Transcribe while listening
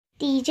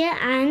Dija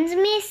and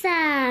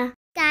Misa.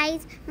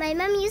 Guys, my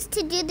mom used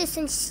to do this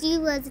when she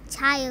was a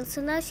child,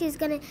 so now she's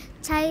gonna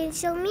try and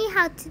show me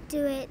how to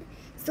do it.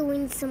 So we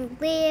need some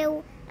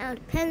glue and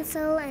a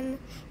pencil, and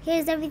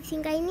here's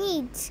everything I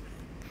need.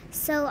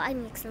 So I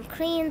make some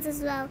crayons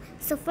as well.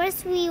 So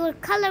first we were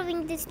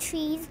coloring these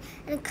trees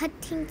and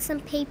cutting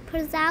some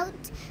papers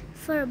out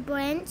for a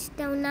branch.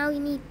 Now we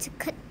need to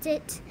cut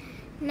it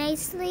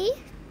nicely.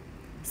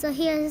 So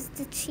here's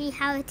the tree,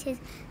 how it is.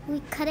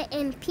 We cut it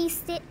and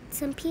pieced it,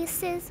 some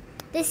pieces.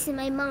 This is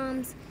my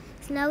mom's.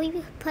 So now we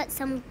put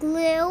some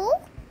glue.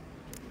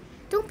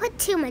 Don't put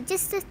too much,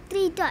 just the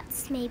 3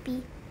 dots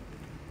maybe.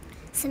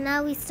 So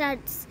now we start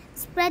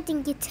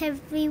spreading it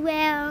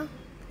everywhere.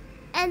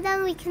 And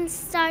then we can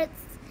start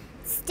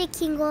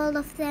sticking all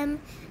of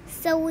them.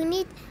 So we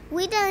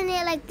done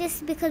it like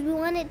this because we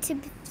want it to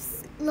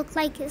look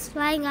like it's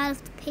flying out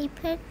of the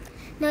paper,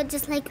 not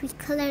just like we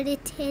colored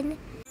it in.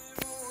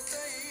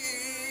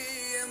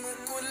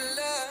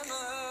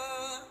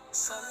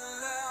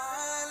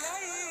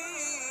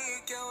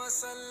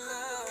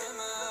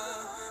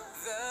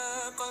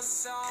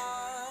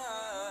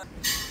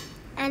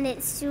 And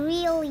it's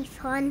really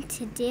fun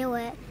to do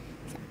it.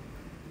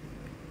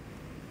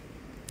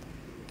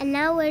 And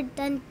now we're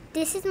done.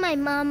 This is my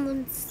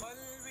mom's.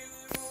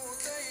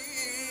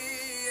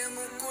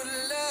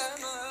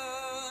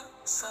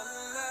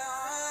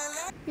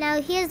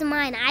 Now here's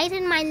mine. I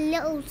did mine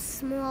little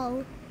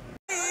small.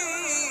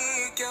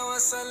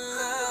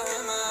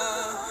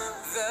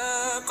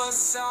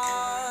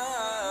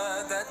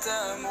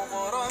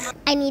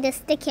 I need to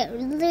stick it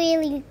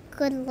really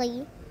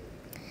goodly.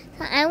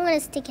 So I'm going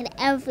to stick it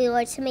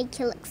everywhere to make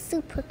it look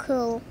super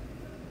cool.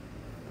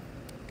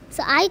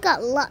 So I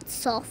got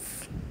lots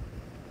of.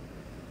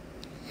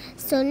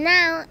 So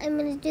now I'm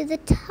going to do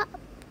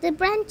the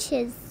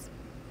branches.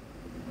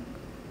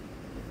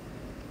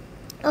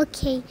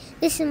 Okay,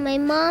 this is my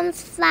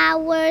mom's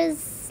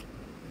flowers.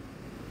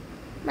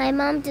 My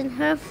mom did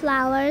her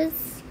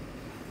flowers.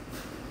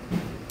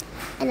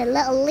 And a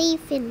little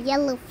leaf and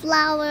yellow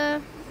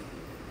flower.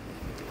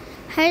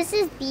 Hers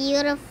is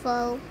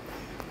beautiful.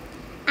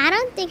 I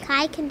don't think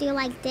I can do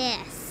like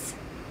this.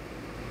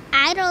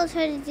 I told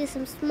her to do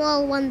some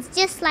small ones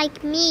just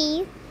like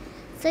me.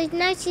 So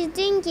now she's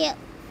doing it,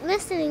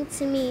 listening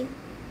to me.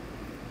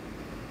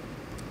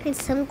 And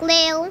some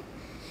glue.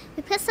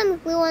 We put some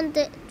glue on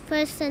the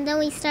first and then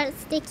we start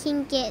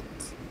sticking it.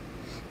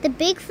 The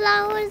big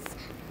flowers,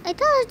 I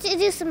told her to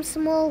do some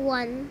small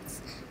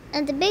ones.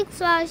 And the big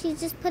flowers,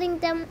 she's just putting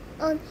them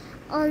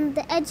on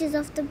the edges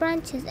of the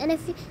branches. And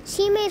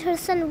she made her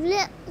son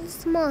really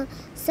small.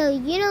 So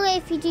you know,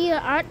 if you do your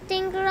art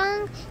thing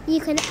wrong, you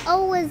can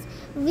always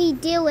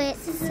redo it.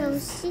 So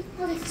she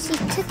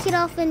took it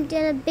off and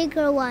did a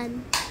bigger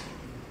one.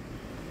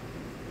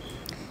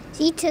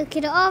 She took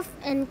it off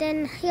and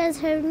then here's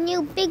her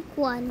new big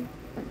one.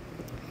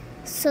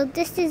 So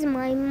this is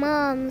my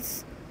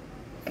mom's.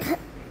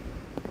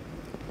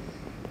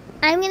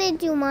 I'm gonna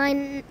do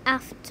mine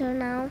after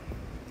now.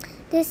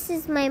 This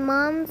is my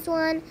mom's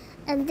one,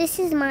 and this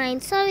is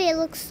mine. Sorry it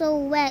looks so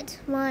wet,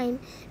 mine,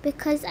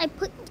 because I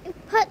put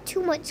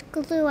too much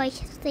glue, I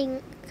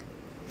think.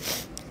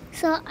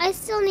 So I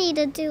still need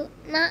to do,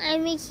 now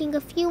I'm making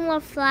a few more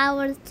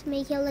flowers to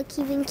make it look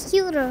even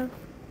cuter.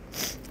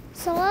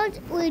 So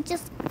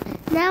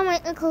now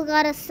my uncle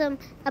got us a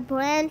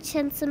branch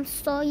and some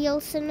soil,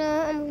 so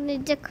now I'm gonna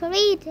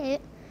decorate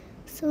it.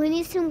 So we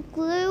need some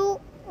glue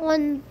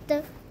on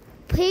the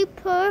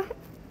paper,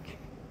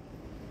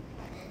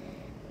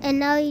 and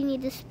now you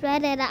need to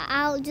spread it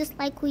out just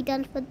like we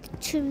done for the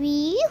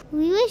tree.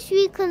 We wish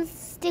we could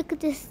stick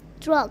this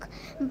truck,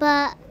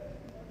 but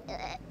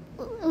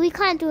we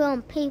can't do it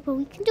on paper.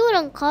 We can do it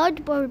on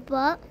cardboard,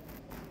 but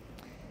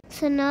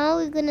so now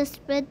we're gonna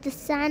spread the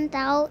sand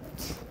out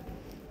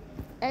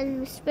and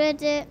we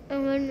spread it,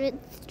 and when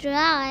it's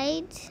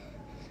dried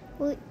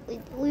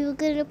we were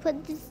gonna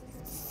put this.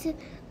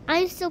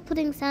 I'm still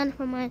putting sand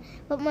for mine,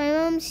 but my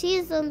mom,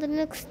 she's on the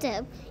next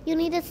step. You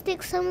need to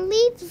stick some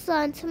leaves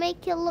on to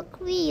make it look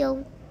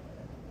real.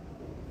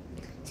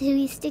 So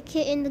we stick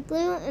it in the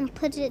glue and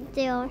put it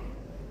there.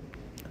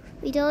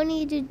 We don't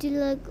need to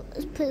do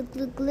put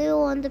the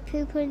glue on the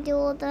paper and do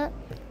all that.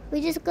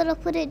 We just gotta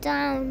put it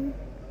down.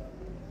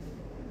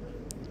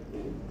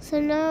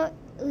 So now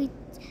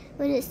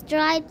when it's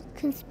dried, you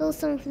can spill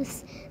some of the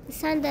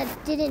sand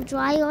that didn't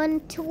dry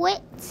onto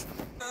it.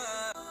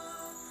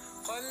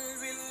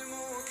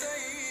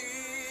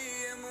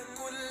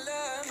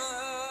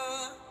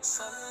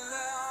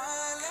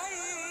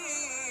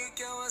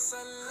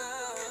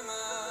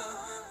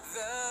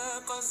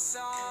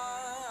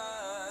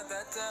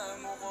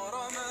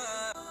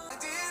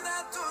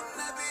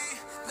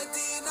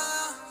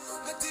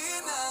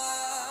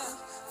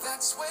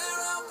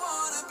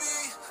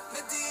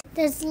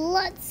 There's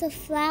lots of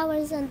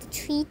flowers on the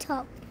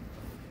treetop.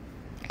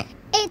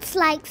 It's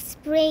like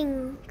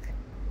spring.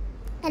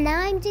 And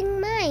now I'm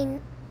doing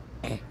mine.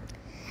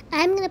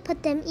 I'm gonna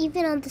put them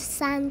even on the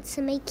sand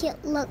to make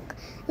it look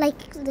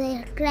like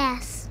the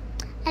grass.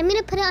 I'm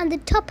gonna put it on the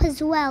top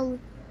as well.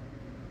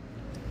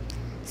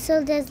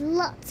 So there's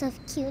lots of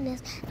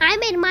cuteness. I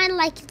made mine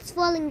like it's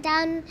falling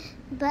down,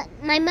 but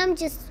my mom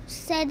just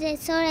said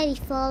it's already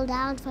fall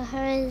down for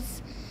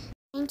hers.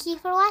 Thank you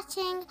for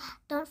watching.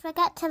 Don't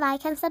forget to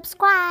like and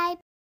subscribe.